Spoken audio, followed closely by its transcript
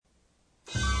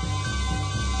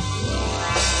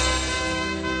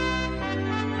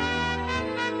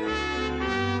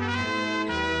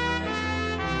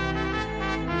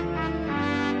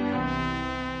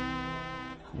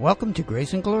Welcome to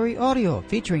Grace and Glory Audio,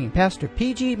 featuring Pastor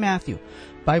P.G. Matthew,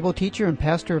 Bible teacher and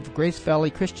pastor of Grace Valley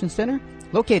Christian Center,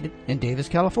 located in Davis,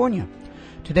 California.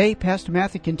 Today, Pastor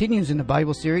Matthew continues in the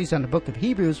Bible series on the book of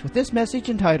Hebrews with this message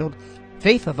entitled,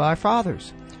 Faith of Our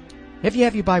Fathers. If you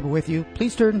have your Bible with you,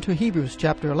 please turn to Hebrews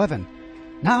chapter 11.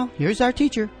 Now, here's our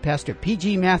teacher, Pastor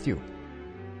P.G. Matthew.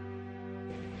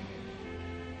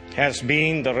 Has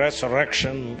been the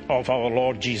resurrection of our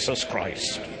Lord Jesus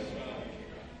Christ.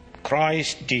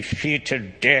 Christ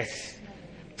defeated death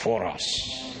for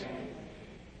us.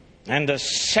 And the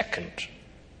second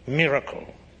miracle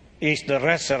is the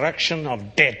resurrection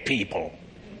of dead people,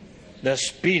 the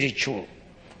spiritual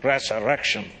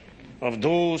resurrection of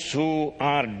those who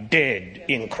are dead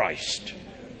in Christ.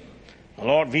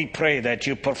 Lord, we pray that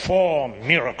you perform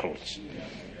miracles,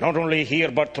 not only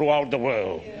here but throughout the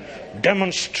world.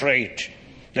 Demonstrate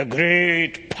the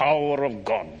great power of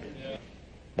God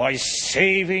by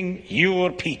saving your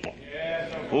people,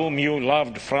 whom you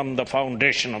loved from the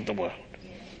foundation of the world.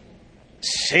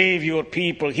 Save your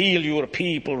people, heal your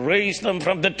people, raise them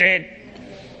from the dead,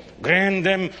 grant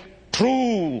them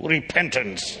true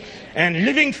repentance and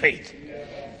living faith,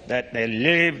 that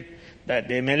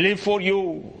they may live for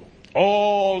you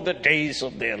all the days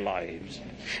of their lives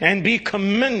and be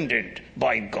commended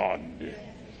by God.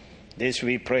 This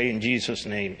we pray in Jesus'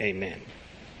 name, amen.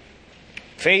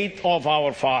 Faith of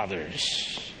our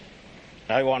fathers.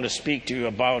 I want to speak to you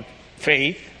about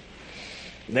faith,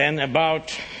 then about,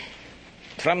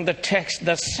 from the text,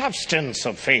 the substance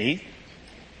of faith,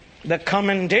 the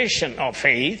commendation of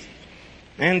faith,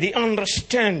 and the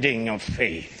understanding of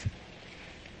faith.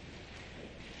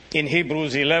 In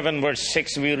Hebrews 11 verse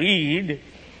 6 we read,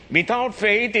 without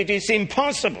faith it is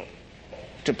impossible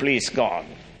to please God.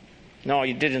 No,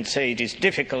 he didn't say it is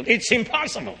difficult. It's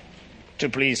impossible to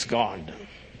please God.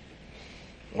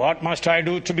 What must I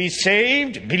do to be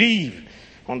saved? Believe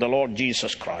on the Lord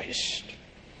Jesus Christ.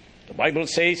 The Bible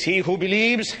says he who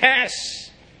believes has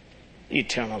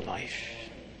eternal life.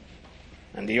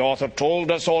 And the author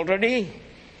told us already,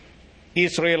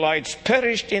 Israelites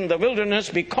perished in the wilderness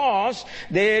because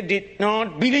they did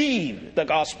not believe the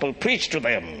gospel preached to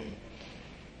them.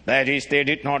 That is, they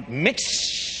did not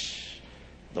mix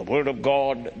the word of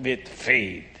God with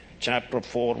faith. Chapter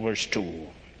 4 verse 2.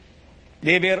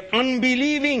 They were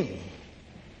unbelieving.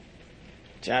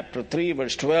 Chapter 3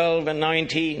 verse 12 and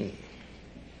 19.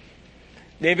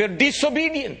 They were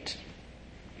disobedient.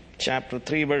 Chapter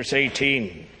 3 verse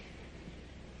 18.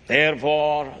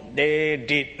 Therefore they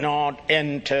did not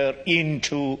enter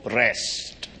into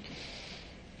rest.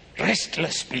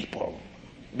 Restless people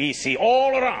we see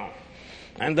all around.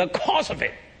 And the cause of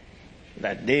it,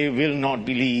 that they will not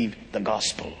believe the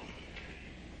gospel.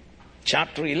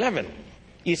 Chapter 11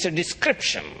 is a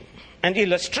description and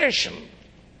illustration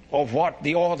of what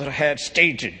the author had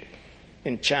stated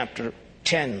in chapter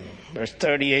 10, verse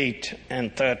 38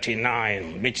 and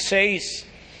 39, which says,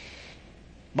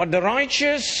 but the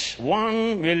righteous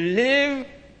one will live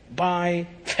by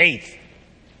faith.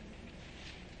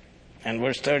 And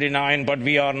verse 39, but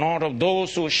we are not of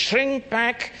those who shrink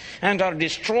back and are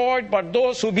destroyed, but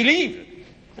those who believe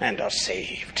and are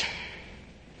saved.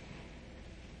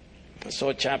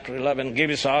 So chapter 11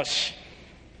 gives us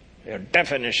a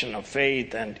definition of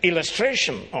faith and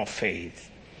illustration of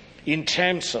faith in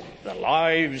terms of the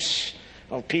lives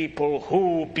of people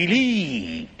who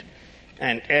believed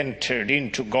and entered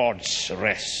into God's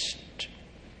rest.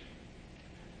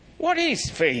 What is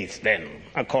faith then,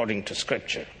 according to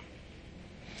Scripture?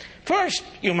 First,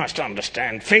 you must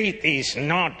understand faith is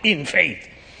not in faith,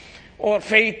 or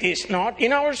faith is not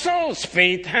in ourselves.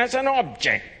 Faith has an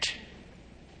object,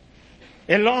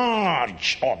 a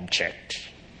large object.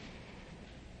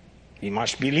 We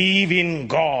must believe in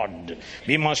God.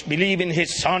 We must believe in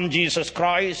His Son, Jesus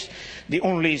Christ, the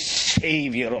only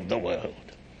Savior of the world.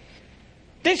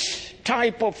 This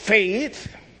type of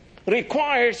faith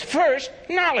requires first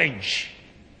knowledge.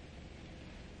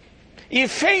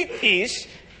 If faith is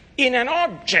in an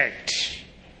object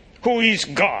who is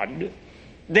God,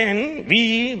 then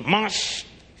we must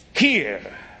hear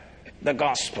the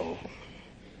gospel.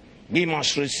 We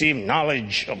must receive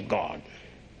knowledge of God.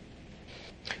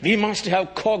 We must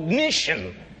have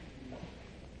cognition.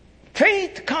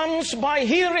 Faith comes by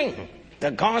hearing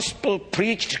the gospel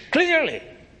preached clearly.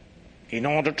 In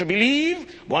order to believe,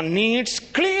 one needs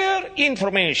clear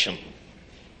information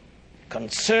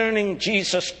concerning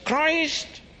Jesus Christ,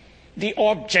 the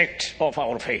object of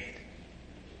our faith.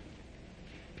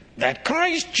 That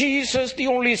Christ Jesus, the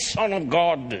only Son of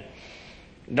God,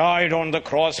 died on the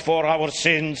cross for our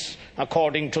sins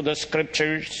according to the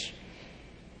Scriptures.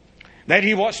 That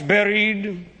He was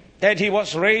buried that he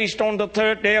was raised on the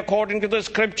third day according to the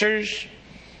scriptures,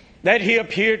 that he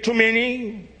appeared to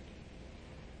many,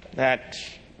 that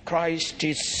Christ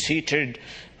is seated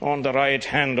on the right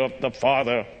hand of the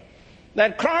Father,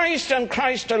 that Christ and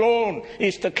Christ alone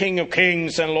is the King of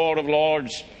kings and Lord of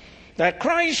lords, that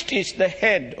Christ is the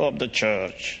head of the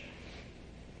church,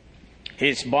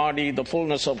 his body the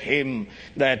fullness of him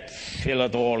that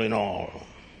filleth all in all,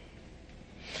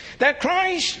 that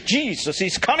Christ Jesus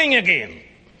is coming again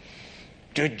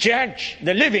to judge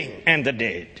the living and the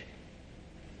dead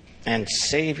and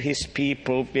save his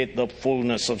people with the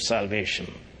fullness of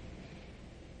salvation.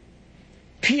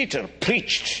 Peter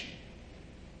preached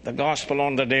the gospel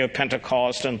on the day of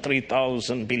Pentecost and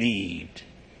 3,000 believed.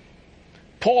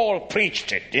 Paul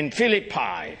preached it in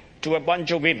Philippi to a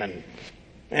bunch of women,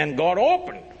 and God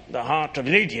opened the heart of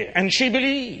Lydia and she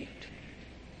believed.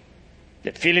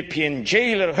 The Philippian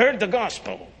jailer heard the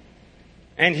gospel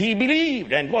and he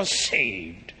believed and was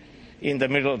saved in the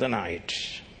middle of the night.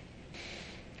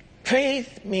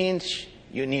 Faith means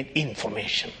you need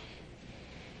information.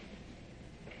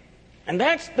 And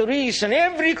that's the reason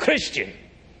every Christian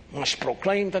must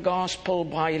proclaim the gospel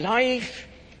by life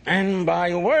and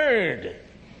by word.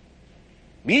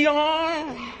 We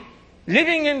are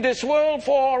living in this world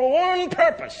for one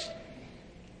purpose: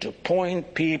 to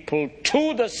point people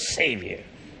to the Savior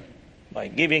by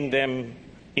giving them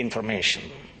information.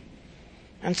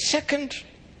 And second,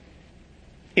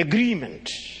 agreement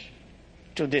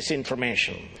to this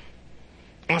information.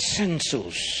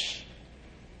 Assensus.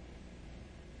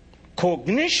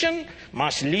 Cognition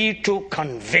must lead to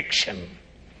conviction.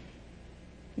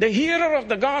 The hearer of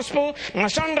the gospel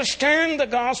must understand the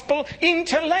gospel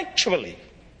intellectually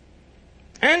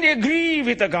and agree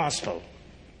with the gospel.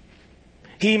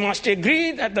 He must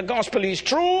agree that the gospel is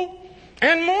true,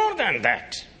 and more than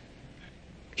that,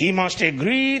 he must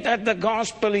agree that the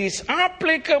gospel is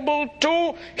applicable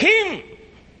to him.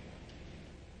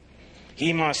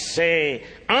 He must say,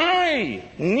 I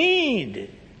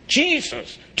need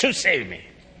Jesus to save me.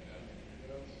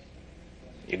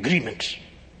 Agreement,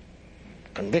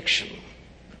 conviction.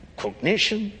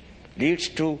 Cognition leads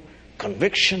to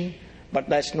conviction, but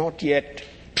that's not yet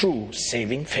true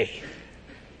saving faith.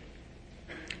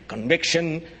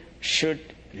 Conviction should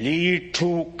lead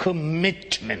to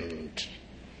commitment.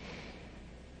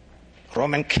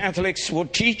 Roman Catholics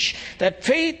would teach that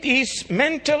faith is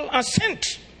mental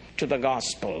assent to the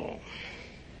gospel.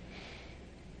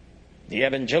 The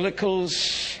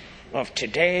evangelicals of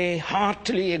today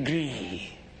heartily agree.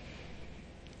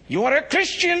 You are a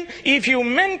Christian if you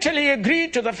mentally agree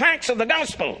to the facts of the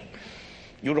gospel.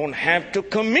 You don't have to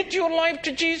commit your life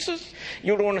to Jesus.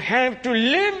 You don't have to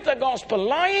live the gospel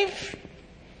life.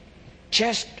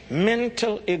 Just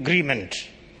mental agreement.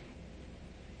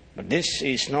 But this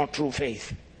is not true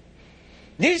faith.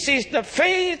 This is the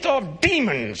faith of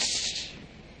demons.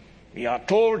 We are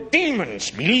told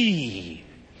demons believe.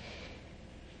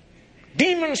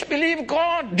 Demons believe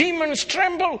God. Demons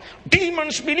tremble.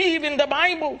 Demons believe in the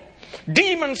Bible.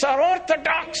 Demons are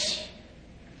orthodox.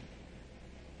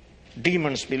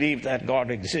 Demons believe that God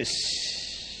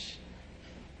exists.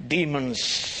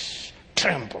 Demons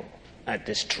tremble at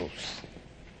this truth.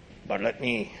 But let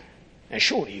me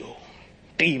assure you,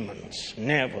 demons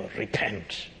never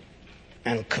repent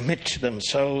and commit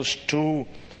themselves to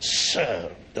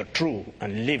serve the true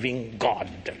and living God.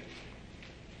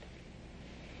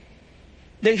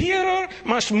 The hearer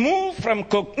must move from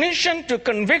cognition to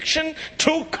conviction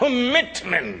to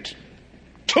commitment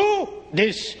to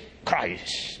this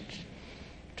Christ,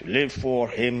 to live for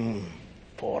him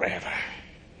forever.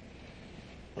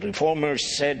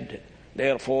 Reformers said,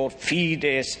 therefore,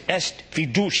 fides est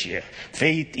fiducia.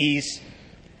 Faith is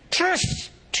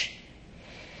trust.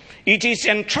 It is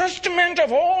entrustment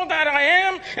of all that I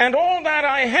am and all that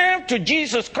I have to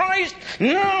Jesus Christ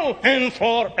now and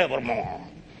forevermore.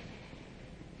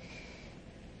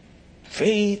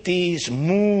 Faith is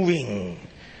moving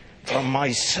from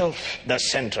myself, the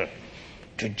center,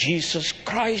 to Jesus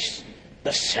Christ,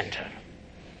 the center.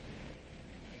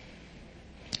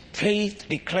 Faith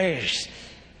declares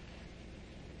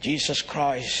Jesus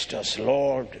Christ as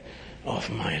Lord of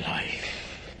my life.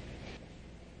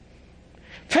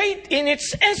 Faith in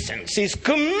its essence is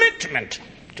commitment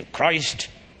to Christ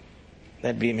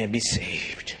that we may be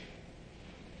saved.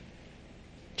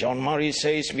 John Murray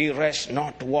says, we rest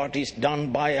not what is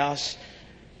done by us,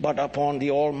 but upon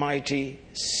the Almighty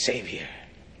Savior.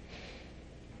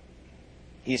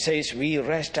 He says, we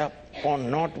rest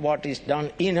upon not what is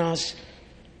done in us,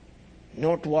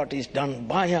 not what is done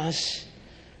by us,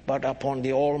 but upon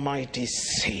the Almighty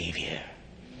Savior.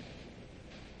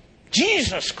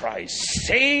 Jesus Christ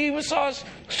saves us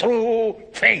through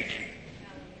faith.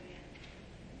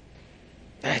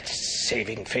 That's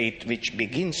saving faith, which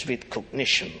begins with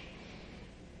cognition,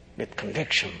 with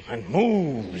conviction, and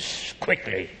moves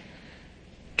quickly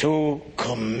to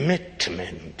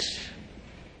commitment.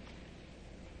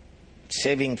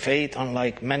 Saving faith,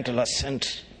 unlike mental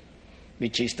assent,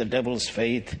 which is the devil's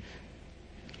faith,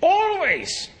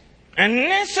 always and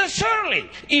necessarily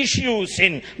issues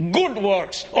in good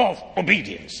works of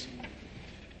obedience.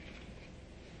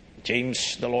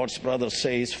 James, the Lord's brother,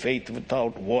 says faith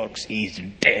without works is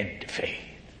dead faith.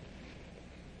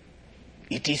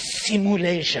 It is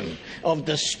simulation of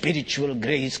the spiritual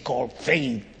grace called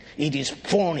faith. It is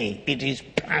phony, it is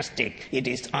plastic, it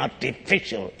is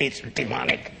artificial, it's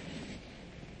demonic.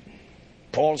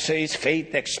 Paul says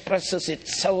faith expresses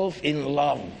itself in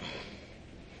love.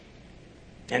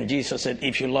 And Jesus said,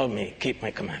 if you love me, keep my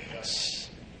commandments.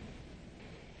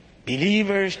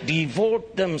 Believers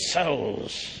devote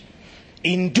themselves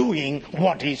in doing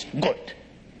what is good.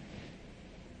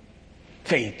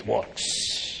 Faith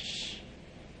works.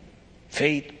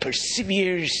 Faith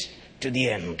perseveres to the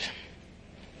end.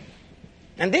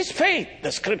 And this faith,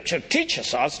 the scripture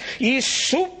teaches us, is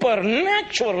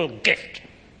supernatural gift.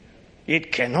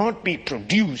 It cannot be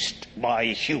produced by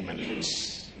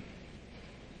humans.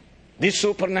 This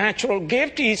supernatural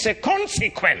gift is a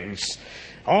consequence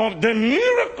of the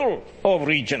miracle of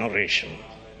regeneration.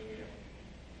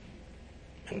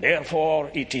 And therefore,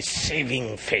 it is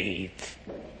saving faith,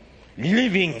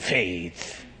 living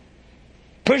faith,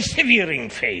 persevering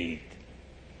faith,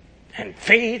 and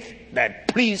faith that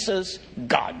pleases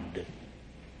God.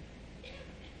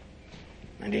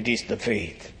 And it is the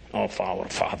faith of our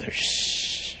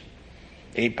fathers: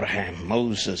 Abraham,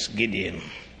 Moses, Gideon,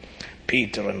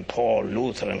 Peter and Paul,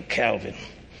 Luther and Calvin,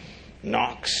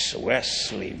 Knox,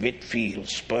 Wesley, Whitfield,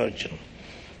 Spurgeon,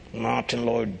 Martin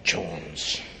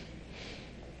Lloyd-Jones.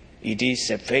 It is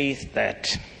a faith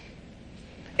that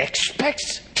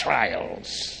expects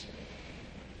trials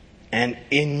and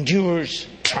endures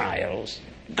trials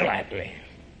gladly.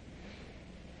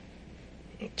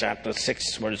 Chapter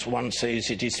 6, verse 1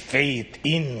 says it is faith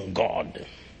in God.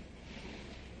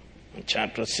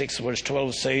 Chapter 6, verse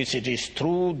 12 says it is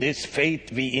through this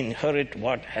faith we inherit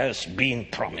what has been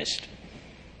promised.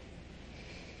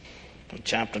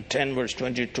 Chapter 10, verse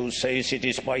 22 says it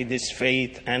is by this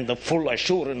faith and the full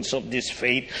assurance of this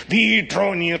faith we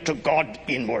draw near to God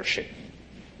in worship.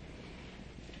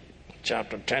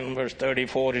 Chapter 10, verse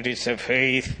 34, it is a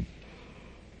faith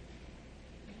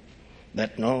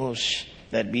that knows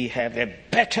that we have a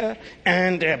better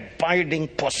and abiding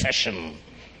possession.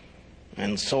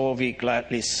 And so we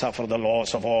gladly suffer the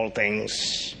loss of all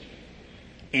things,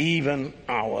 even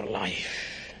our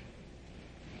life.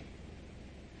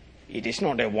 It is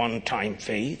not a one-time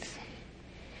faith.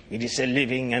 It is a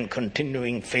living and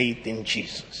continuing faith in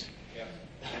Jesus.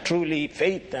 Truly,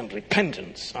 faith and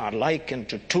repentance are likened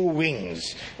to two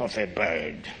wings of a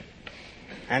bird.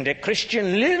 And a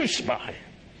Christian lives by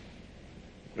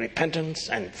repentance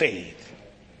and faith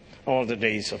all the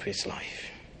days of his life.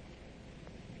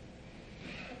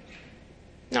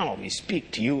 Now we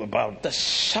speak to you about the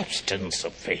substance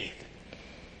of faith.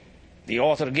 The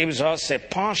author gives us a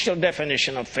partial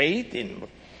definition of faith in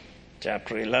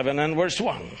chapter 11 and verse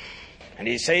 1. And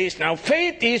he says, now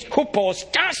faith is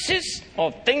hypostasis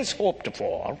of things hoped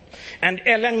for and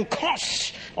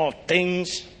elenkos of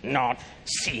things not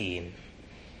seen.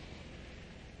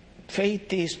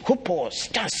 Faith is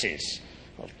hypostasis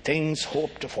of things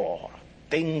hoped for,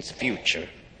 things future.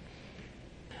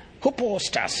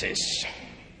 Hypostasis.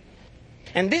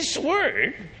 And this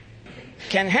word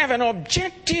can have an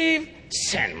objective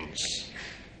sense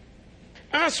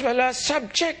as well as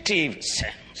subjective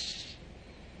sense.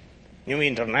 New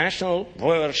International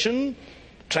Version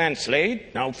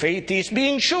translate, now faith is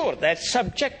being sure. That's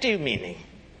subjective meaning.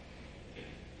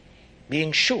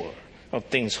 Being sure of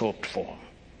things hoped for.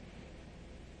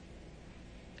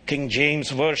 King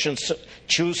James Version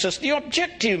chooses the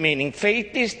objective meaning.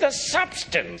 Faith is the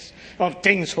substance of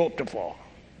things hoped for.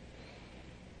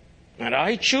 And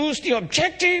I choose the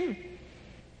objective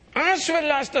as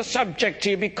well as the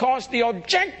subjective because the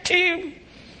objective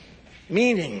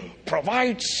meaning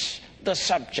provides the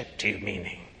subjective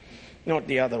meaning, not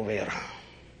the other way around.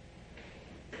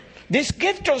 This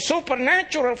gift of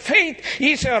supernatural faith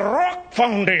is a rock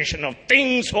foundation of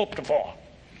things hoped for,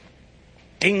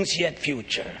 things yet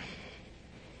future.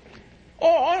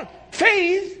 Or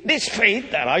faith, this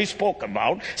faith that I spoke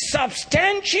about,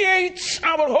 substantiates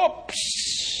our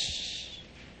hopes.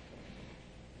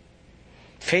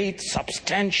 Faith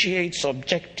substantiates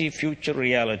objective future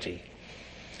reality.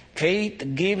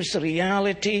 Faith gives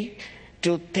reality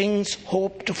to things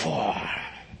hoped for.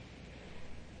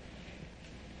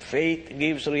 Faith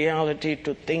gives reality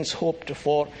to things hoped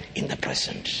for in the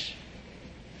present.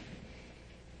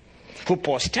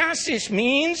 Hypostasis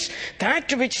means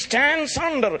that which stands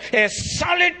under a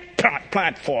solid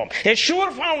platform, a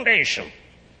sure foundation.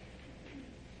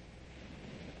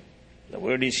 The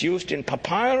word is used in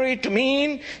papyri to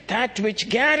mean that which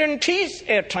guarantees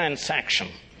a transaction.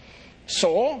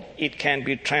 So, it can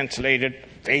be translated,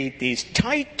 faith is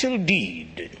title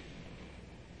deed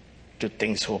to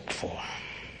things hoped for.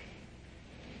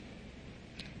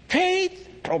 Faith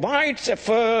provides a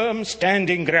firm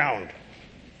standing ground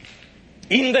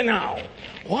in the now,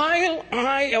 while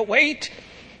I await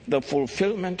the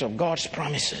fulfillment of God's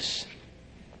promises.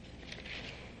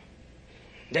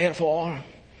 Therefore,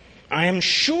 I am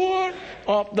sure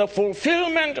of the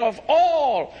fulfillment of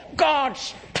all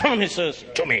God's promises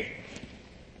to me.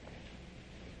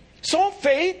 So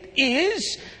faith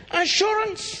is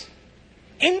assurance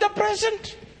in the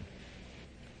present.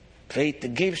 Faith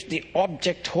gives the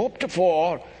object hoped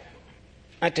for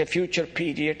at a future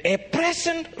period a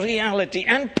present reality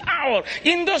and power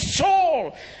in the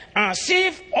soul as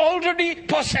if already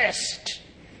possessed.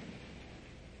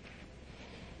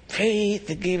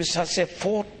 Faith gives us a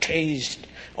foretaste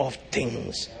of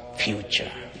things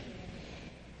future.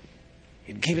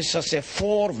 It gives us a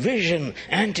forevision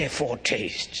and a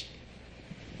foretaste.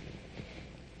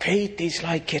 Faith is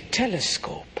like a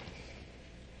telescope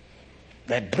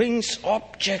that brings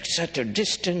objects at a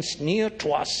distance near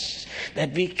to us,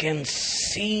 that we can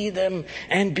see them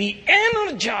and be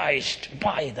energized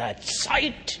by that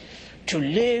sight to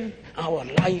live our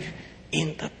life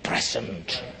in the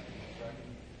present.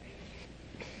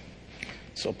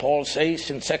 So Paul says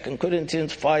in 2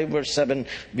 Corinthians 5 verse 7,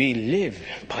 we live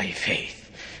by faith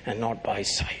and not by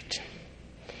sight.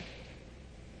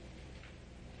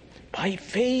 By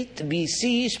faith, we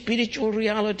see spiritual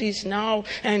realities now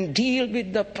and deal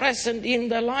with the present in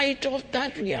the light of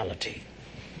that reality.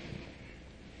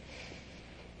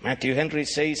 Matthew Henry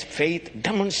says, faith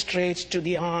demonstrates to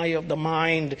the eye of the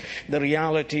mind the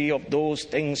reality of those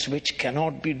things which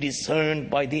cannot be discerned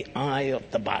by the eye of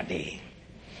the body.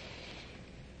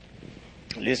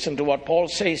 Listen to what Paul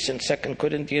says in 2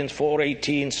 Corinthians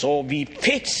 4:18. So we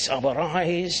fix our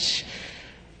eyes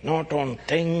not on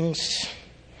things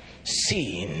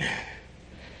seen.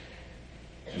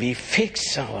 We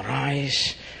fix our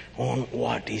eyes on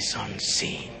what is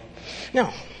unseen.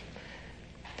 Now,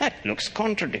 that looks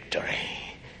contradictory,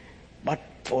 but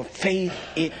for faith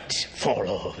it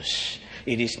follows.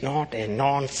 It is not a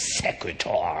non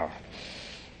sequitur.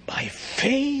 By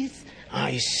faith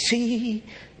I see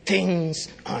things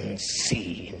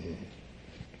unseen.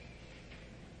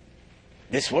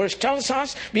 This verse tells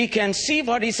us we can see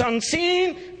what is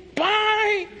unseen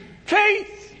by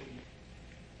faith.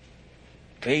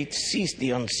 Faith sees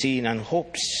the unseen and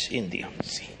hopes in the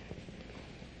unseen,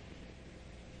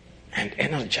 and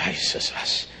energizes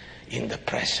us in the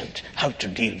present how to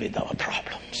deal with our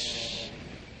problems.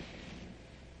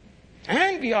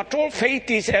 And we are told faith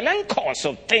is elenkos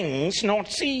of things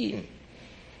not seen.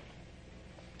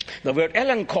 The word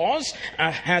elenkos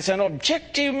has an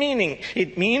objective meaning.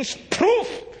 It means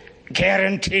proof,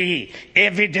 guarantee,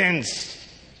 evidence.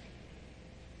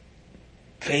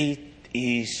 Faith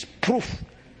is proof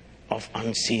of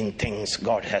unseen things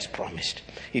God has promised.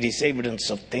 It is evidence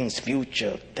of things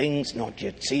future, things not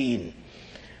yet seen.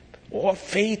 Or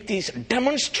faith is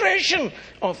demonstration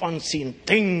of unseen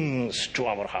things to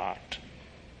our heart.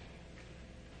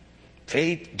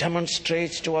 Faith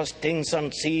demonstrates to us things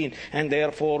unseen, and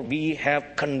therefore we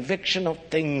have conviction of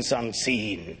things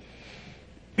unseen.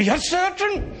 We are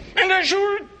certain and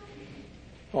assured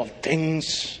of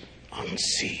things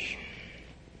unseen.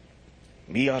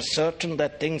 We are certain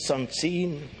that things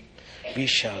unseen we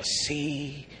shall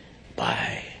see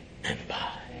by and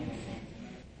by.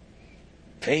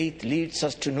 Faith leads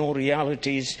us to know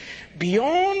realities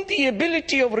beyond the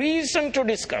ability of reason to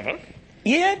discover,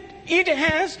 yet it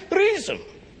has reason.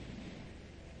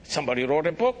 Somebody wrote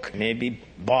a book, maybe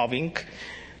Bavinck,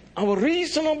 Our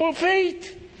Reasonable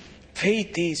Faith.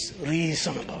 Faith is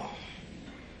reasonable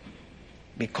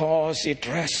because it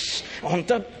rests on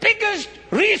the biggest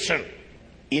reason,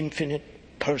 infinite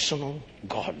personal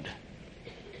God.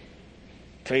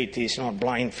 Faith is not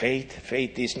blind faith.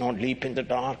 Faith is not leap in the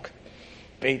dark.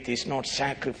 Faith is not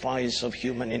sacrifice of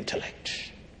human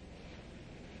intellect.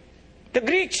 The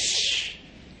Greeks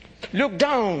looked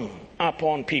down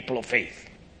upon people of faith.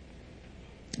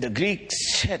 The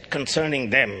Greeks said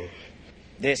concerning them,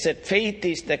 they said faith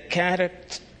is the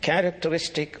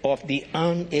characteristic of the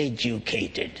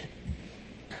uneducated.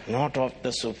 not of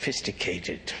the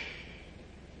sophisticated.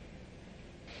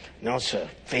 No, sir,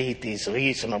 faith is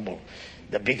reasonable.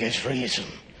 The biggest reason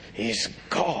is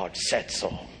God said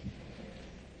so.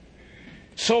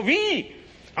 So we,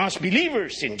 as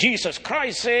believers in Jesus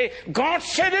Christ, say, God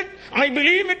said it, I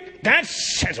believe it, that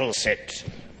settles it.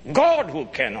 God who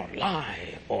cannot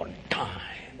lie or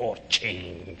die or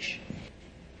change.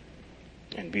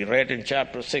 And we read in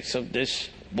chapter 6 of this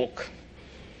book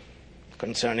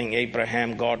concerning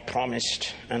Abraham, God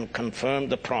promised and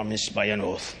confirmed the promise by an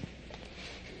oath,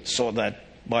 so that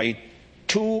by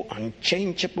two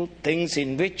unchangeable things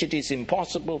in which it is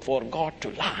impossible for God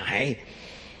to lie,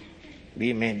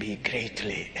 we may be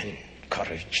greatly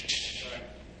encouraged.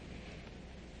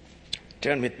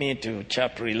 Turn with me to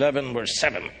chapter 11, verse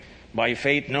 7. By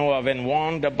faith Noah, when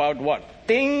warned about what?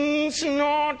 Things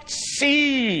not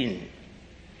seen,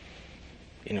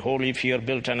 in holy fear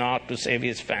built an ark to save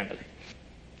his family.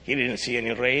 He didn't see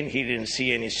any rain. He didn't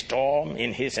see any storm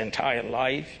in his entire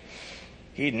life.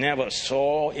 He never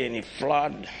saw any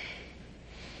flood.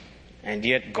 And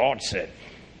yet God said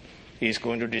He's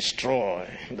going to destroy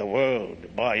the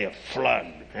world by a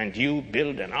flood. And you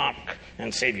build an ark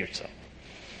and save yourself.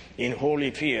 In holy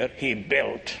fear, he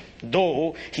built,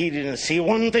 though he didn't see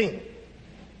one thing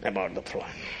about the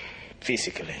flood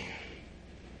physically.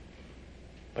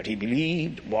 But he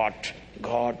believed what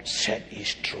God said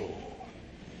is true.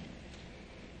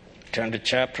 Turn to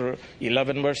chapter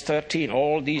 11, verse 13.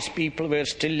 All these people were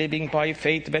still living by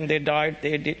faith when they died.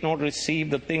 They did not receive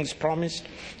the things promised,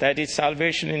 that is,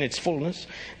 salvation in its fullness.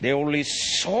 They only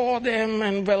saw them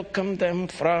and welcomed them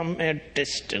from a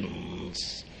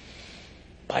distance.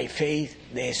 By faith,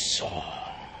 they saw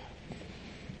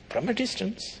from a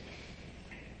distance.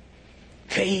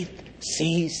 Faith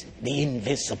sees the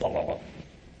invisible.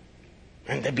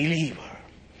 And the believer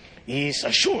is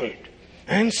assured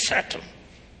and certain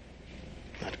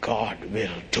that God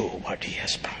will do what He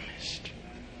has promised.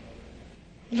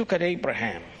 Look at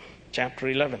Abraham, chapter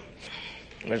 11,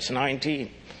 verse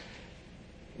 19.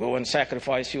 Go and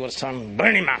sacrifice your son,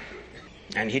 burn him up.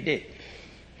 And he did.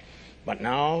 But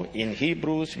now in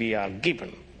Hebrews we are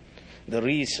given the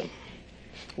reason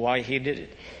why he did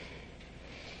it.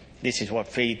 This is what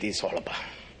faith is all about.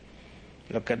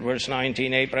 Look at verse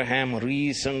 19. Abraham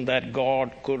reasoned that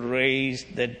God could raise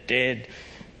the dead.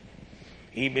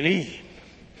 He believed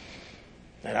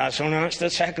that as soon as the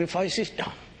sacrifice is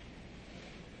done,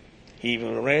 He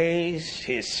will raise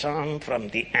His son from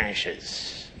the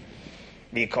ashes,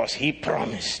 because He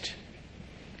promised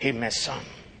him a son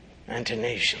and a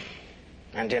nation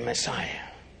and a Messiah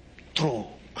through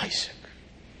Isaac,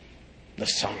 the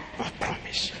son of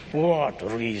promise. What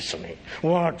reasoning,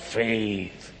 what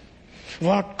faith,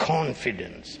 what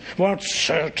confidence, what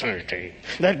certainty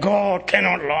that God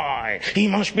cannot lie. He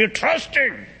must be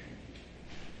trusted.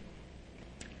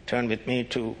 Turn with me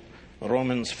to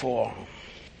Romans 4,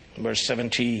 verse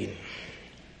 17.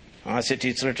 As it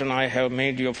is written, I have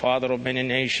made you a father of many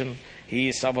nations. He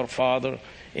is our Father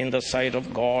in the sight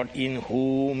of God, in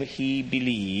whom he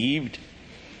believed,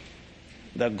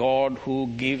 the God who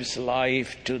gives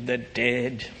life to the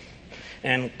dead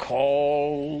and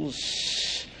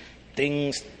calls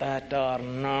things that are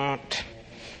not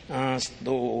as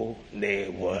though they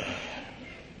were.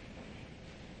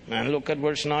 And look at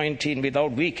verse 19.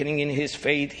 Without weakening in his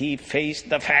faith, he faced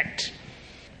the fact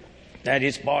that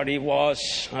his body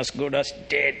was as good as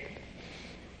dead.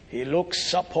 He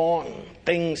looks upon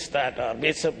things that are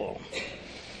visible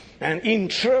and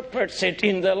interprets it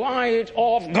in the light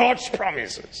of God's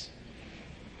promises.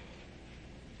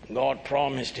 God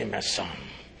promised him a son.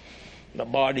 The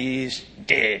body is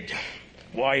dead.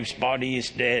 Wife's body is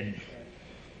dead.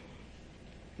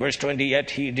 Verse 20,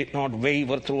 yet he did not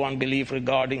waver through unbelief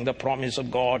regarding the promise of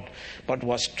God, but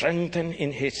was strengthened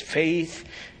in his faith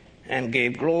and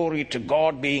gave glory to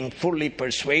God, being fully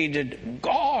persuaded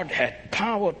God had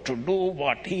power to do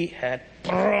what he had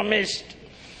promised.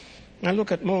 Now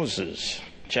look at Moses,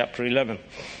 chapter 11,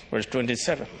 verse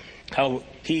 27, how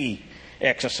he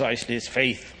exercised his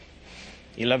faith.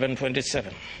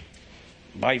 11:27.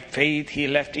 By faith he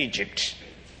left Egypt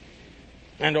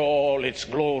and all its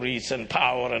glories and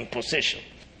power and position.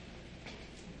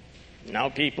 Now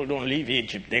people don't leave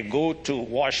Egypt. They go to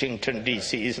Washington,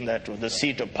 D.C., isn't that the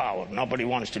seat of power? Nobody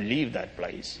wants to leave that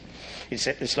place.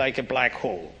 It's like a black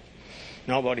hole.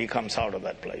 Nobody comes out of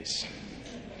that place.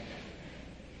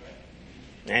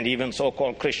 And even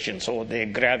so-called Christians, they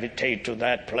gravitate to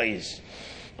that place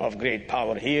of great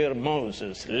power. Here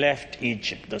Moses left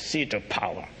Egypt, the seat of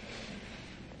power.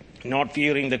 Not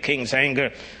fearing the king's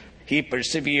anger, he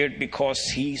persevered because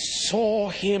he saw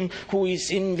him who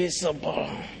is invisible.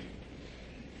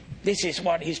 This is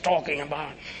what he's talking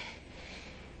about.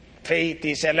 Faith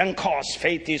is elenkos,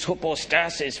 faith is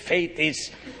hypostasis, faith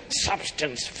is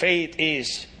substance, faith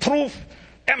is proof,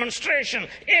 demonstration,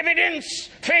 evidence.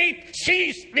 Faith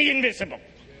sees the invisible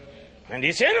and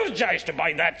is energized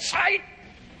by that sight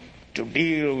to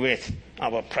deal with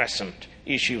our present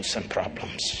issues and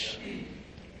problems.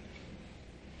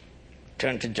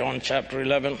 Turn to John chapter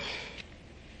 11,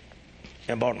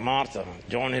 about Martha,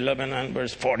 John 11 and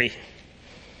verse 40.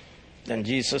 Then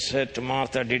Jesus said to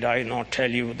Martha, did I not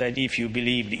tell you that if you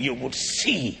believed, you would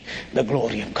see the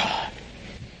glory of God?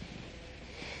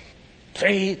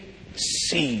 Faith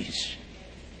sees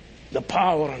the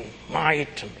power and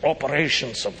might and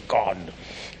operations of God,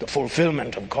 the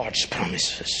fulfillment of God's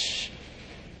promises.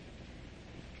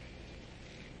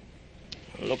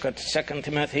 Look at 2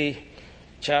 Timothy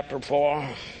chapter 4.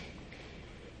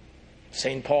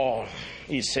 St. Paul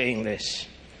is saying this.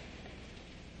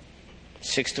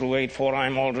 6 through 8, for I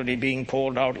am already being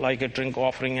poured out like a drink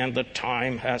offering, and the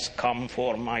time has come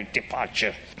for my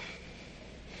departure.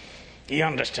 He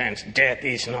understands death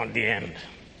is not the end.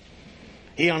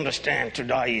 He understands to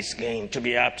die is gain, to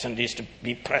be absent is to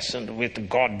be present with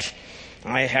God.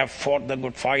 I have fought the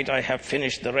good fight, I have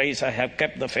finished the race, I have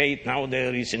kept the faith. Now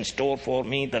there is in store for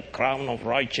me the crown of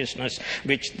righteousness,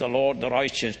 which the Lord, the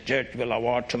righteous judge, will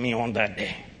award to me on that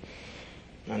day.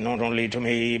 And not only to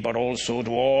me, but also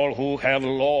to all who have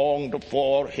longed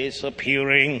for his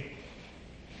appearing.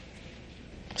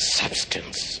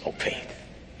 Substance of faith.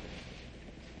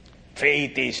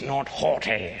 Faith is not hot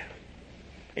air.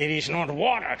 It is not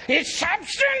water. It's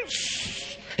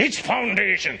substance. It's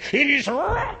foundation. It is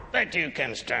rock that you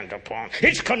can stand upon.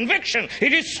 It's conviction.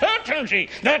 It is certainty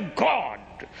that God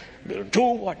will do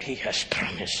what he has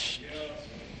promised.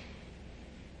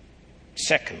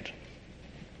 Second,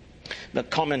 the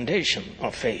commendation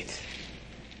of faith.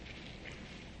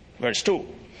 Verse 2.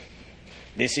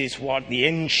 This is what the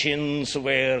ancients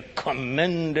were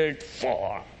commended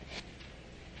for.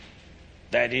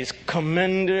 That is,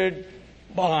 commended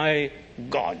by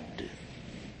God.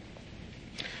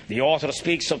 The author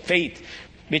speaks of faith,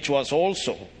 which was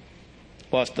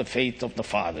the faith of the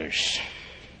fathers.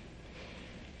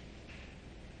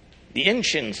 The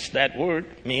ancients, that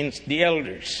word means the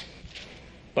elders.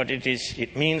 But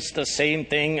it means the same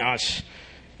thing as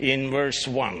in verse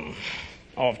 1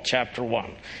 of chapter 1.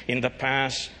 In the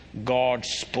past, God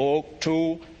spoke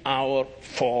to our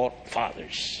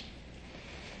forefathers.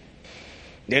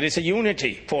 There is a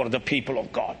unity for the people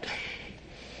of God.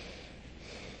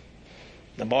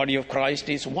 The body of Christ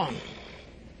is one.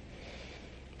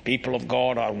 People of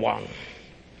God are one.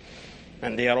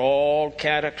 And they are all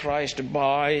characterized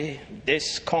by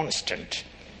this constant,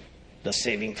 the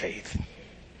saving faith.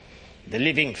 The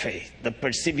living faith, the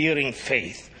persevering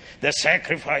faith, the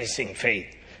sacrificing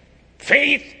faith.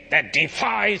 Faith that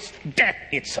defies death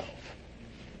itself.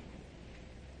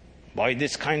 By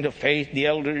this kind of faith, the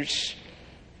elders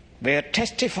were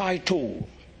testified to.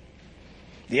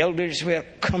 The elders were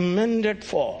commended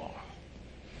for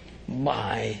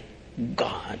by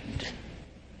God.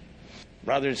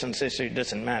 Brothers and sisters, it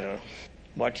doesn't matter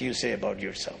what you say about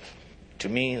yourself. To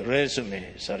me,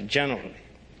 resumes are generally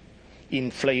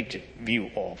inflated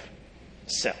view of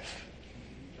self.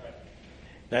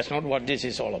 That's not what this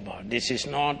is all about. This is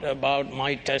not about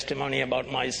my testimony about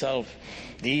myself.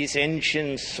 These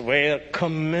ancients were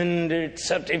commended,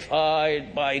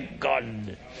 certified by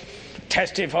God,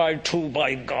 testified to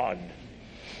by God.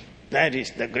 That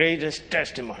is the greatest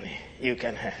testimony you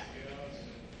can have.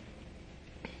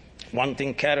 One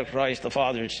thing characterized the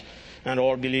fathers and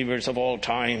all believers of all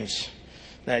times,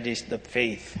 that is the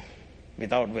faith,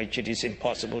 without which it is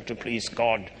impossible to please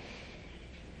God.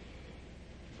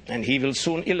 And he will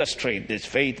soon illustrate this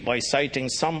faith by citing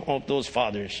some of those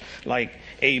fathers like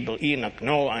Abel, Enoch,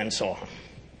 Noah, and so on.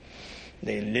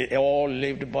 They all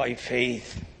lived by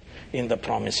faith in the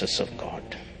promises of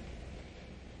God.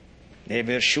 They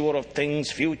were sure of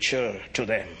things future to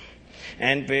them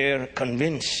and were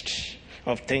convinced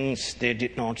of things they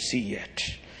did not see yet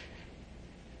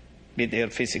with their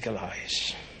physical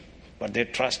eyes. But they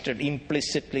trusted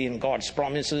implicitly in God's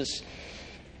promises.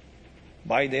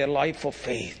 By their life of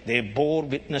faith, they bore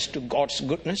witness to God's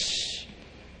goodness.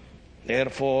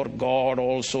 Therefore, God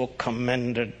also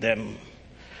commended them,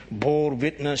 bore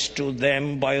witness to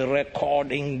them by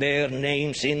recording their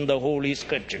names in the Holy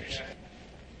Scriptures.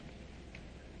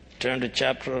 Turn to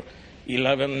chapter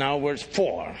 11 now, verse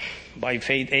 4. By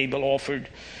faith, Abel offered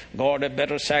God a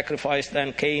better sacrifice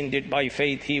than Cain did. By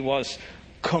faith, he was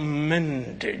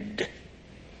commended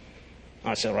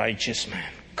as a righteous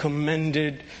man.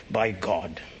 Commended by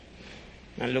God.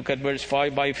 And look at verse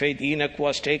 5. By faith Enoch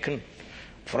was taken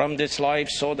from this life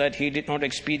so that he did not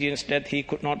experience death. He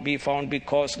could not be found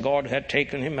because God had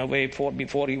taken him away. For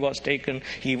before he was taken,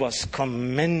 he was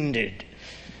commended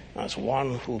as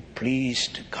one who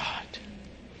pleased God.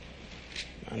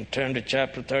 And turn to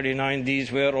chapter 39.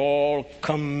 These were all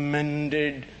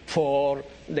commended for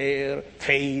their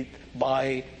faith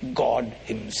by God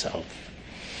himself.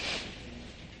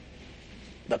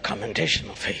 The commendation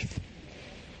of faith.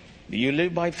 Do you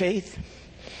live by faith?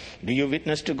 Do you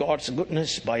witness to God's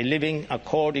goodness by living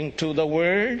according to the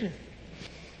word?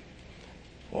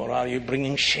 Or are you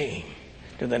bringing shame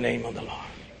to the name of the Lord?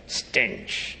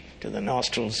 Stench to the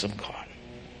nostrils of God.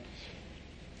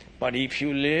 But if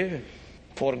you live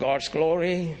for God's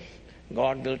glory,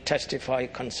 God will testify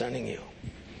concerning you.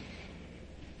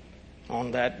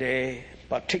 On that day,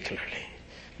 particularly,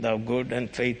 thou good and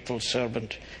faithful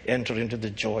servant, enter into the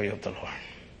joy of the Lord.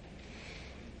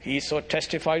 He so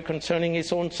testified concerning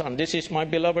his own Son. This is my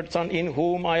beloved Son, in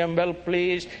whom I am well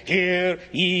pleased. Hear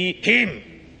ye him.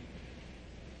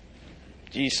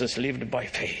 Jesus lived by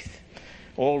faith,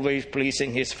 always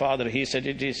pleasing his Father. He said,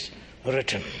 it is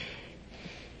written.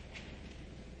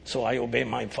 So I obey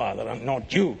my Father, and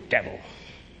not you, devil.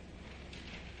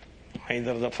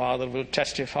 Either the Father will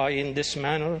testify in this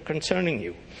manner concerning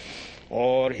you,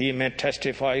 or he may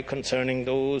testify concerning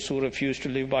those who refuse to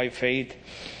live by faith.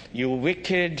 You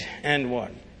wicked and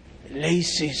what?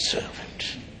 Lazy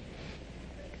servant.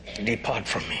 Depart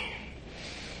from me.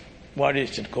 What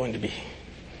is it going to be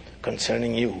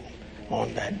concerning you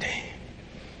on that day?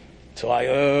 So I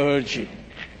urge you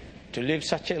to live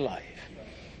such a life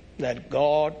that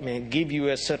God may give you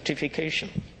a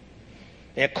certification,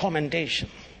 a commendation,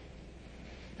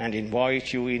 and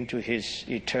invite you into his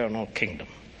eternal kingdom.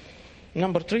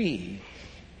 Number 3,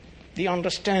 the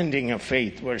understanding of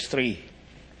faith, verse 3.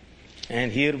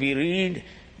 And here we read,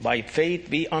 by faith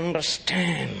we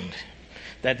understand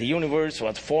that the universe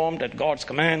was formed at God's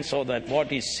command, so that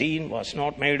what is seen was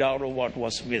not made out of what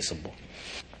was visible.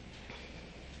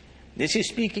 This is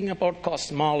speaking about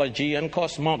cosmology and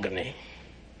cosmogony.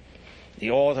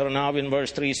 The author now in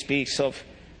verse 3 speaks of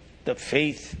the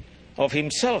faith of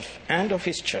himself and of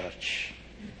his church.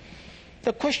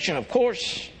 The question, of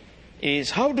course,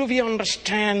 is how do we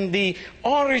understand the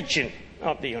origin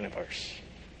of the universe?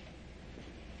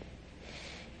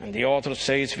 And the author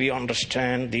says we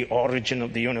understand the origin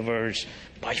of the universe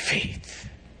by faith.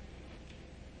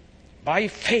 By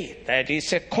faith, that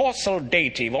is a causal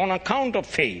dative, on account of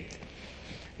faith,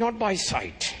 not by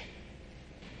sight.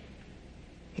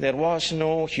 There was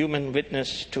no human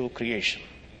witness to creation.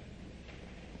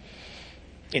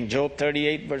 In Job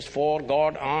 38 verse 4,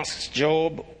 God asks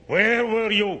Job, where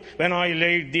were you when I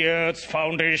laid the earth's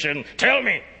foundation? Tell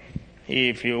me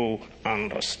if you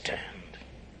understand.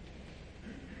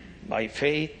 By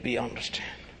faith we understand.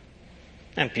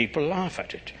 And people laugh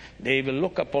at it. They will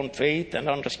look upon faith and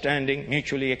understanding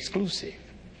mutually exclusive.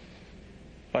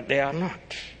 But they are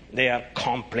not. They are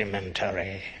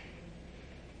complementary.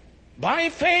 By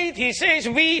faith, he says,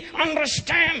 we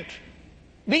understand.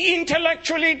 We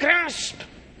intellectually grasp.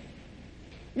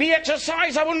 We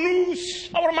exercise our nous,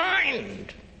 our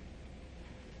mind.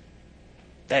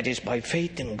 That is by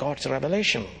faith in God's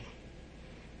revelation.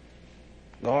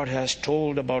 God has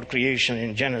told about creation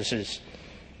in Genesis,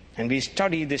 and we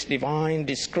study this divine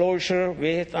disclosure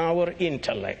with our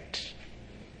intellect.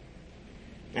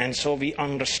 And so we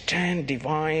understand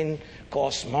divine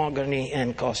cosmogony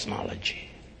and cosmology.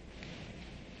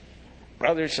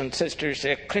 Brothers and sisters,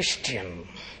 a Christian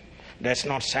does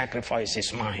not sacrifice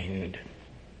his mind.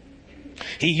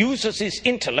 He uses his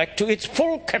intellect to its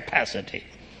full capacity.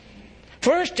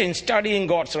 First, in studying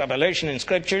God's revelation in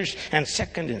scriptures, and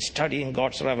second, in studying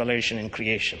God's revelation in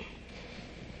creation.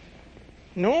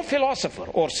 No philosopher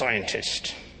or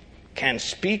scientist can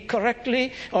speak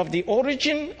correctly of the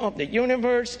origin of the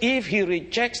universe if he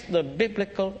rejects the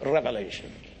biblical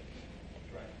revelation.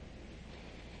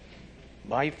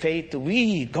 By faith,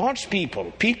 we, God's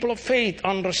people, people of faith,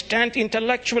 understand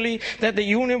intellectually that the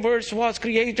universe was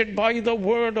created by the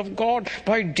word of God,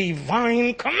 by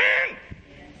divine command.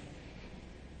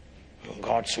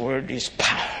 God's word is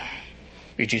power.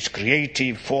 It is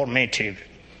creative, formative.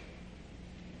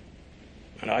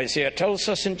 And Isaiah tells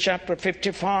us in chapter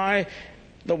 55,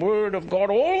 the word of God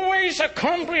always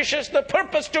accomplishes the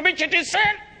purpose to which it is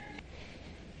sent.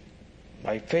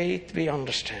 By faith we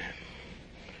understand.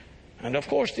 And of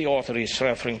course the author is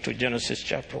referring to Genesis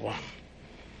chapter 1.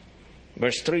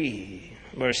 Verse 3,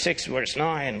 verse 6, verse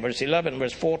 9, verse 11,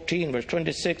 verse 14, verse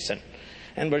 26,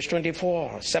 and verse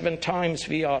 24. 7 times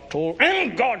we are told,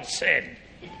 and God said.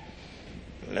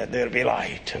 let there be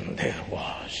light, and there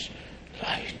was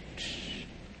light.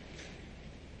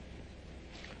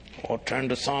 Or turn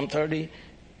to Psalm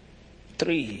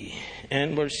 33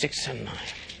 and verse 6 and 9.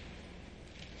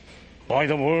 By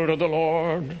the word of the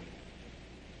Lord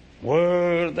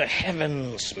were the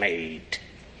heavens made,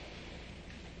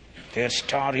 their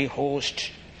starry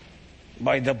host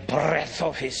by the breath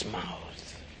of his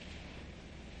mouth.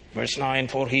 Verse 9,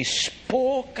 for he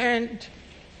spoke and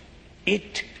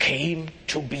it came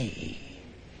to be.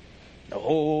 The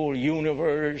whole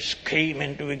universe came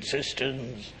into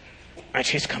existence at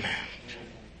his command.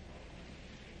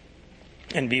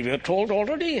 And we were told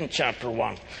already in chapter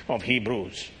 1 of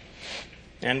Hebrews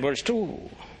and verse 2,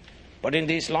 but in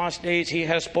these last days he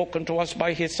has spoken to us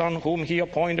by his Son, whom he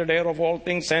appointed heir of all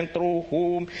things, and through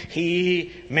whom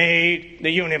he made the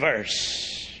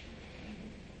universe.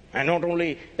 And not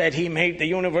only that he made the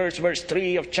universe, verse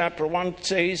 3 of chapter 1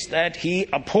 says that he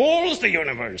upholds the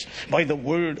universe by the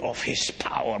word of his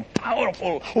power.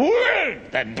 Powerful word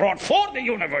that brought forth the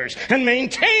universe and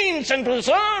maintains and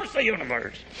preserves the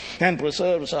universe and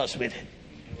preserves us with it.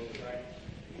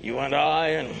 You and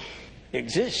I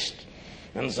exist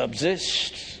and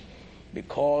subsist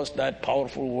because that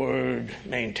powerful word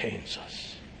maintains us.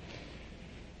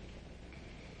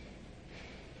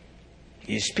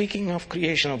 He's speaking of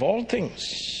creation of all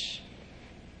things.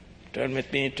 Turn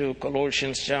with me to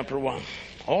Colossians chapter 1.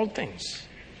 All things.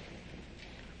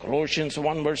 Colossians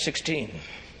 1 verse 16.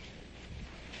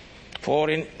 For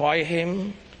by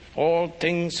him all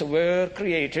things were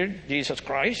created, Jesus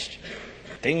Christ,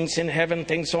 things in heaven,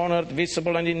 things on earth,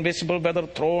 visible and invisible, whether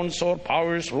thrones or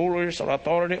powers, rulers or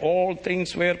authority, all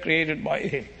things were created by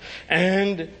him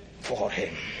and for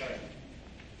him.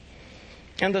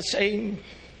 And the same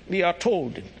we are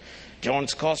told in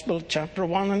John's Gospel, chapter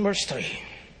 1 and verse 3.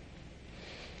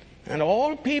 And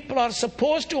all people are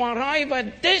supposed to arrive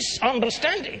at this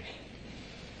understanding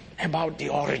about the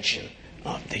origin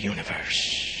of the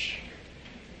universe.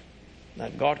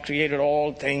 That God created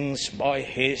all things by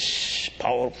his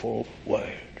powerful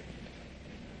word.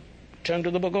 Turn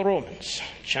to the book of Romans,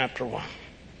 chapter 1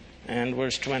 and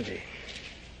verse 20.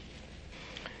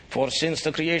 For since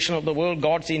the creation of the world,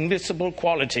 God's invisible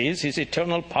qualities, his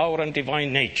eternal power and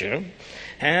divine nature,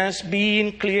 has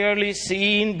been clearly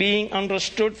seen, being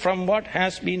understood from what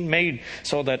has been made,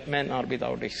 so that men are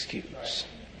without excuse.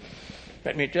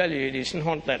 Let me tell you, it is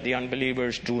not that the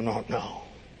unbelievers do not know.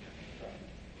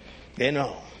 They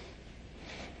know.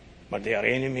 But they are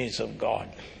enemies of God.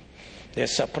 They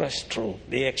suppress truth.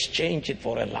 They exchange it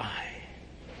for a lie,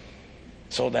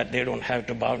 so that they don't have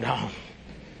to bow down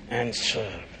and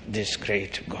serve this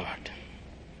great God.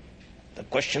 The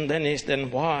question then is,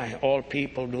 why all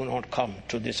people do not come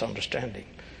to this understanding?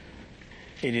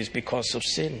 It is because of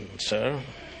sin, sir.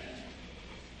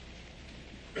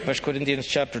 1 Corinthians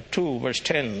chapter 2 verse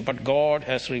 10, but God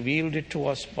has revealed it to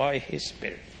us by his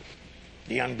Spirit.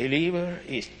 The unbeliever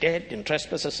is dead in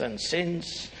trespasses and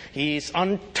sins. He is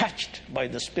untouched by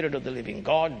the Spirit of the living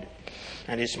God,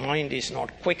 and his mind is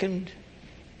not quickened.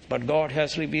 But God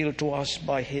has revealed to us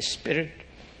by his Spirit.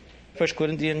 1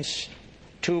 Corinthians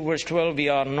 2 verse 12,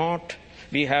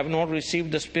 we have not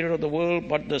received the spirit of the world,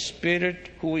 but the Spirit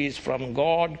who is from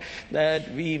God,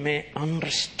 that we may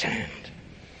understand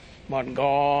what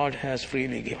God has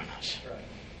freely given us.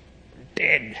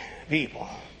 Dead people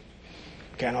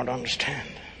cannot understand.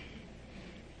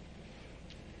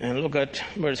 And look at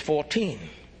verse 14.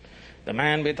 The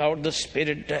man without the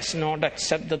Spirit does not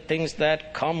accept the things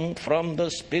that come from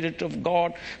the Spirit of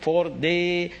God, for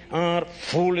they are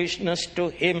foolishness to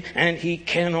him, and he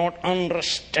cannot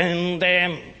understand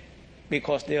them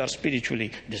because they are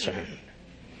spiritually discerned.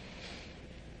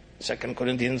 2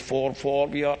 Corinthians 4:4,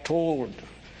 we are told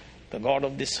the God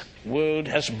of this world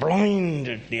has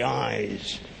blinded the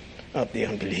eyes of the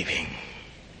unbelieving.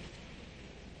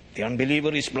 The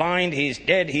unbeliever is blind, he is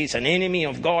dead, he is an enemy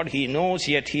of God, he knows,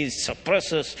 yet he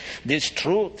suppresses this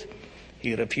truth.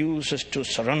 He refuses to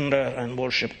surrender and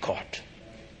worship God.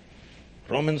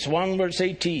 Romans 1 verse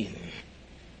 18.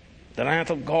 The wrath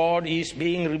of God is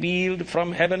being revealed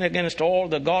from heaven against all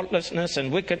the godlessness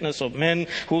and wickedness of men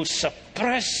who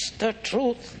suppress the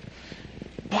truth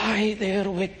by their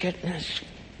wickedness.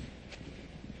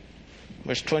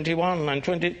 Verse 21 and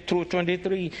 20 through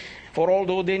 23. For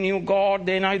although they knew God,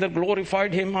 they neither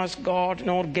glorified him as God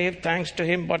nor gave thanks to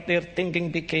him, but their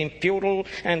thinking became futile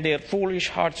and their foolish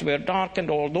hearts were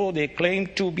darkened. Although they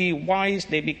claimed to be wise,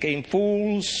 they became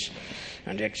fools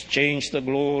and exchanged the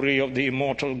glory of the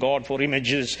immortal God for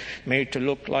images made to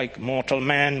look like mortal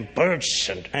man, birds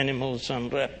and animals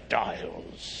and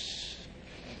reptiles.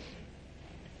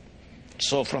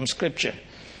 So from Scripture,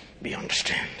 we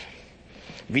understand.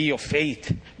 We of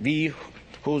faith, we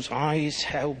whose eyes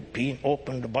have been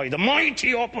opened by the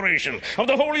mighty operation of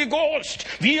the Holy Ghost,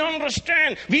 we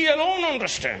understand, we alone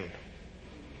understand,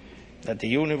 that the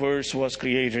universe was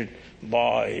created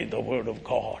by the Word of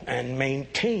God and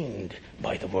maintained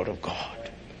by the Word of God.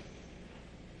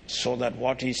 So that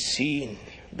what is seen,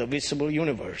 the visible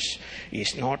universe,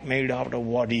 is not made out of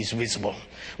what is visible,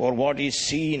 or what is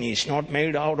seen is not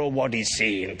made out of what is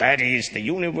seen. That is, the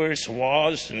universe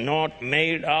was not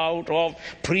made out of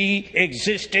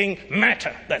pre-existing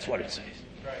matter. That's what it says.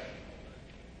 Right.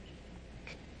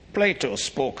 Plato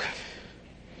spoke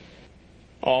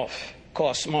of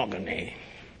cosmogony,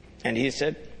 and he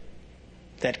said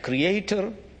that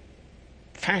Creator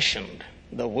fashioned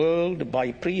the world by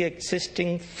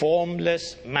pre-existing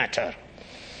formless matter.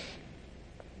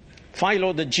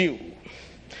 Philo the Jew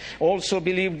also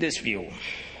believed this view.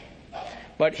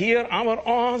 But here our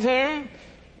author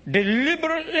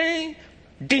deliberately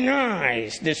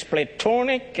denies this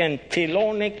Platonic and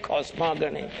Philonic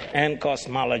cosmogony and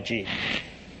cosmology.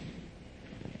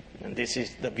 And this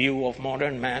is the view of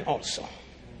modern man also.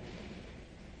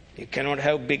 You cannot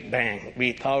have Big Bang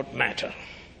without matter.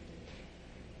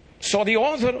 So the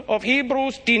author of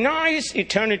Hebrews denies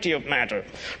eternity of matter,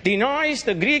 denies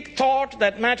the Greek thought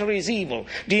that matter is evil,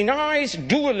 denies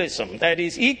dualism, that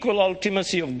is equal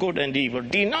ultimacy of good and evil,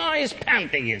 denies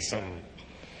pantheism,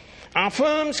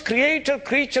 affirms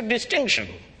creator-creature distinction,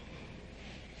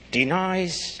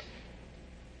 denies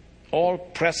all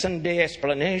present-day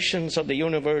explanations of the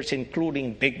universe,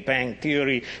 including Big Bang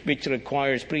theory, which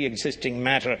requires pre-existing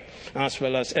matter, as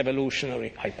well as evolutionary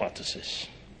hypothesis.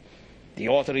 The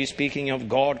author is speaking of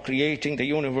God creating the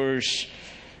universe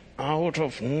out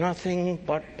of nothing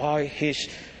but by His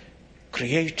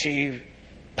creative,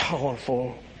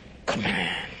 powerful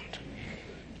command.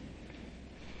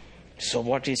 So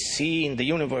what is seen in the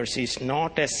universe is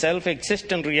not a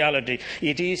self-existent reality.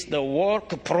 It is the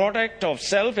work product of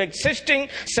self-existing,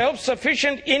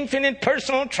 self-sufficient, infinite,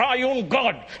 personal, triune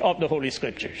God of the Holy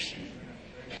Scriptures.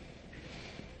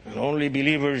 And only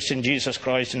believers in Jesus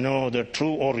Christ know the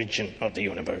true origin of the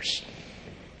universe.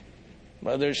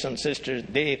 Brothers and sisters,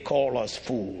 they call us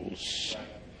fools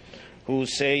who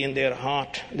say in their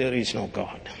heart there is no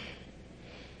God.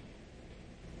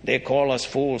 They call us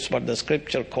fools, but the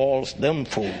Scripture calls them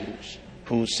fools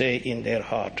who say in their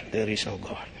heart there is no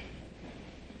God.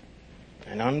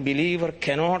 An unbeliever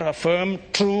cannot affirm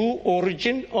true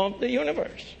origin of the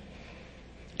universe.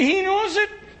 He knows it,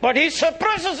 but he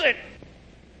suppresses it.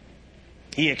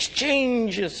 He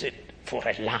exchanges it for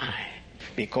a lie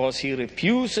because he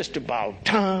refuses to bow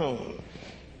down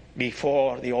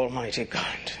before the Almighty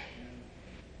God.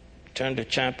 Turn to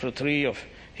chapter 3 of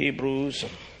Hebrews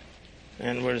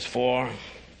and verse 4.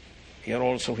 Here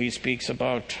also he speaks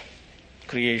about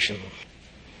creation.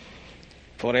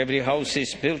 For every house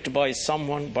is built by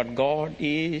someone, but God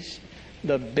is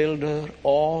the builder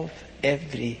of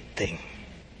everything.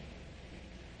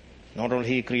 Not only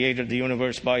He created the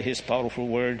universe by His powerful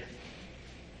word,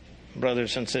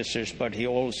 brothers and sisters, but He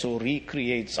also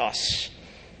recreates us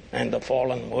and the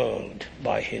fallen world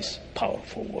by His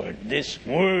powerful word. This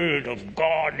word of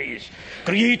God is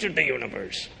created the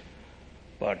universe,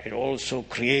 but it also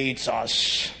creates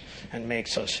us and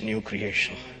makes us new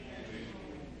creation.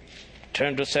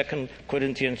 Turn to 2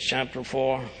 Corinthians chapter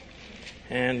 4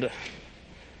 and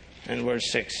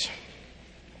verse 6.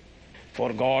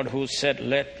 For God, who said,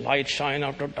 "Let light shine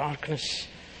out of darkness,"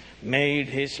 made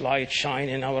His light shine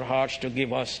in our hearts to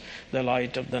give us the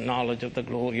light of the knowledge of the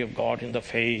glory of God in the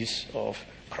face of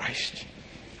Christ.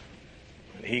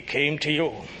 And He came to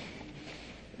you,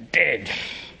 dead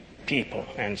people,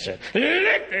 and said,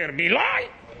 "Let there be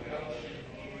light."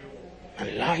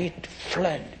 And light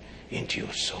fled into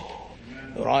your soul.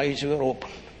 Your eyes were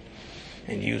opened,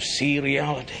 and you see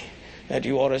reality, that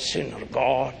you are a sinner.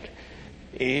 God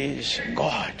is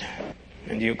God.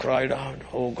 And you cried out,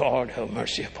 "Oh God, have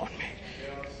mercy upon me."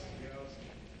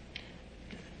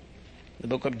 The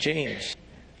book of James,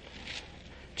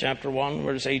 chapter 1,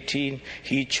 verse 18.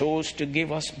 He chose to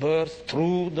give us birth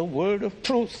through the word of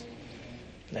truth,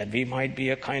 that we might be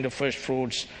a kind of first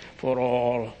fruits for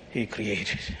all He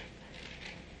created.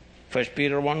 1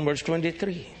 Peter 1, verse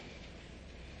 23.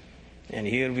 And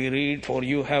here we read, "For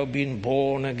you have been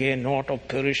born again, not of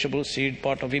perishable seed,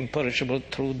 but of imperishable,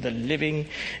 through the living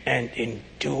and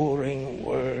enduring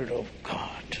word of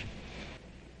God."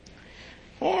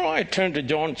 All right, turn to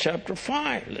John chapter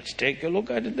 5. Let's take a look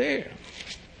at it there.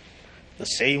 The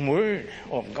same word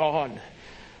of God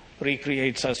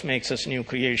recreates us, makes us new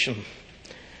creation.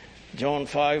 John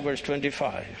 5, verse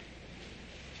 25.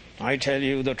 I tell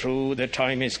you the truth, the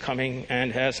time is coming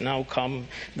and has now come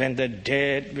when the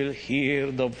dead will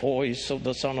hear the voice of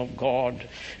the Son of God,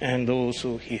 and those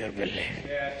who hear will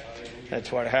live.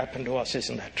 That's what happened to us,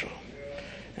 isn't that true?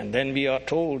 And then we are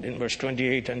told in verse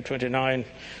 28 and 29,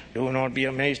 do not be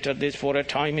amazed at this, for a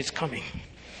time is coming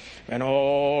when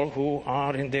all who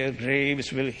are in their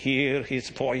graves will hear his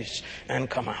voice and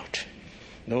come out.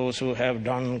 Those who have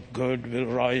done good will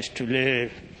rise to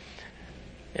live.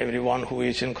 Everyone who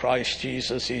is in Christ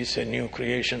Jesus is a new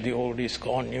creation. The old is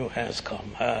gone, new has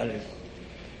come. Hallelujah.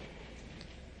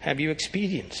 Have you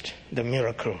experienced the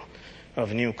miracle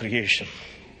of new creation?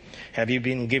 Have you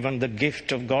been given the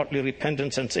gift of godly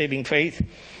repentance and saving faith?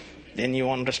 Then you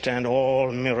understand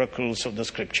all miracles of the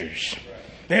Scriptures.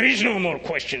 There is no more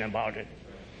question about it,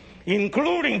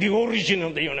 including the origin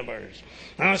of the universe,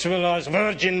 as well as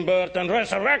virgin birth and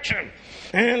resurrection,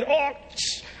 and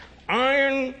ox,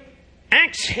 iron,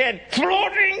 axe head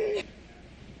floating,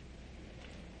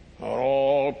 are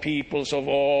all peoples of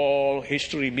all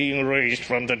history being raised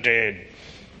from the dead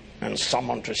and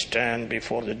summoned to stand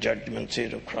before the judgment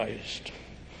seat of Christ.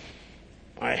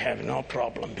 I have no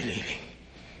problem believing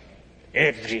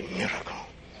every miracle,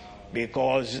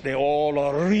 because they all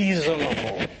are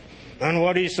reasonable. And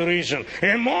what is the reason?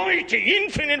 A mighty,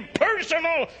 infinite,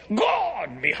 personal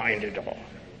God behind it all.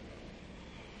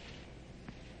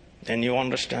 Then you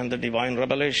understand the divine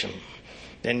revelation.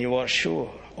 Then you are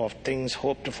sure of things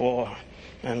hoped for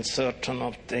and certain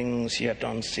of things yet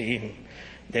unseen.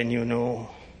 Then you know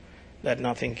that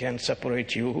nothing can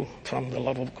separate you from the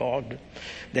love of God.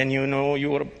 Then you know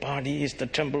your body is the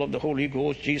temple of the Holy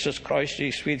Ghost. Jesus Christ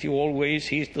is with you always.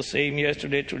 He is the same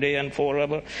yesterday, today, and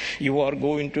forever. You are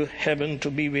going to heaven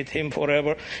to be with Him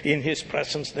forever. In His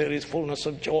presence there is fullness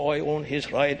of joy, on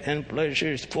His right, and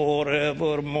pleasures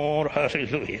forevermore.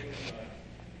 Hallelujah.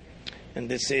 And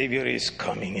the Savior is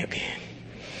coming again.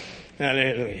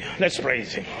 Hallelujah. Let's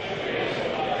praise Him.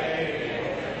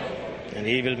 And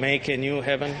He will make a new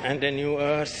heaven and a new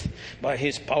earth by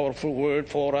His powerful word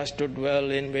for us to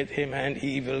dwell in with Him. And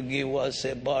He will give us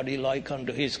a body like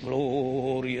unto His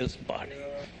glorious body.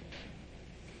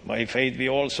 By faith we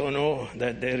also know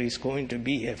that there is going to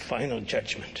be a final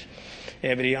judgment.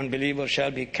 Every unbeliever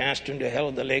shall be cast into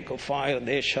hell, the lake of fire.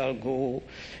 They shall go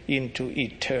into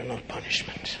eternal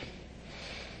punishment.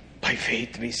 By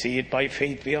faith we see it. By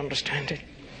faith we understand it.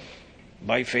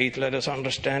 By faith, let us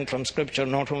understand from Scripture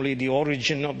not only the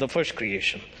origin of the first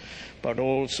creation, but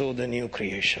also the new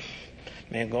creation.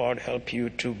 May God help you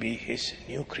to be His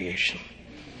new creation,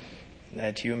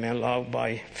 that you may love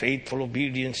by faithful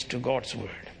obedience to God's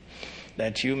word,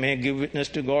 that you may give witness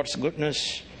to God's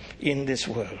goodness in this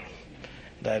world,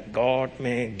 that God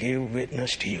may give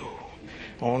witness to you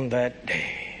on that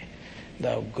day.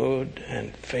 Thou good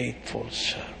and faithful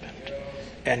servant,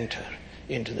 enter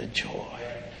into the joy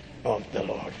of the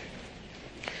Lord.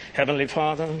 Heavenly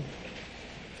Father,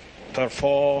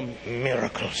 perform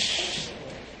miracles.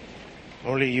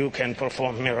 Only you can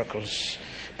perform miracles.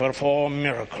 Perform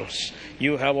miracles.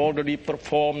 You have already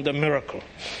performed the miracle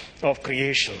of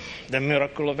creation, the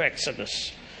miracle of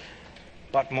Exodus.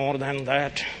 But more than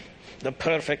that, the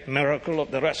perfect miracle of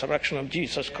the resurrection of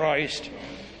Jesus Christ.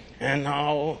 And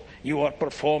now you are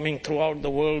performing throughout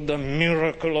the world the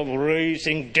miracle of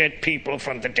raising dead people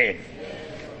from the dead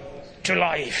to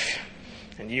life.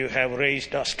 And you have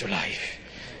raised us to life.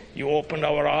 You opened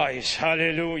our eyes.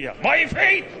 Hallelujah. By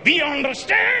faith we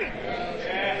understand.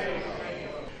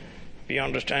 We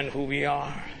understand who we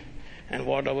are and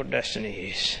what our destiny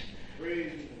is.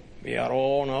 We are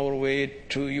on our way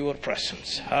to your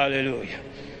presence. Hallelujah.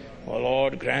 Oh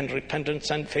Lord, grant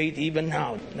repentance and faith even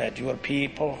now, that your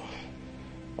people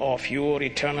of your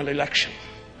eternal election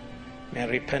may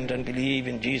repent and believe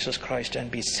in Jesus Christ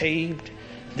and be saved.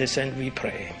 This end we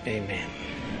pray. Amen.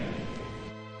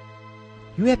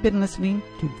 You have been listening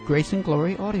to Grace and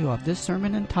Glory audio of this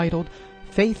sermon entitled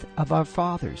Faith of Our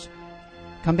Fathers.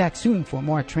 Come back soon for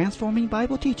more transforming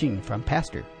Bible teaching from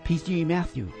Pastor P.G.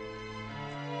 Matthew.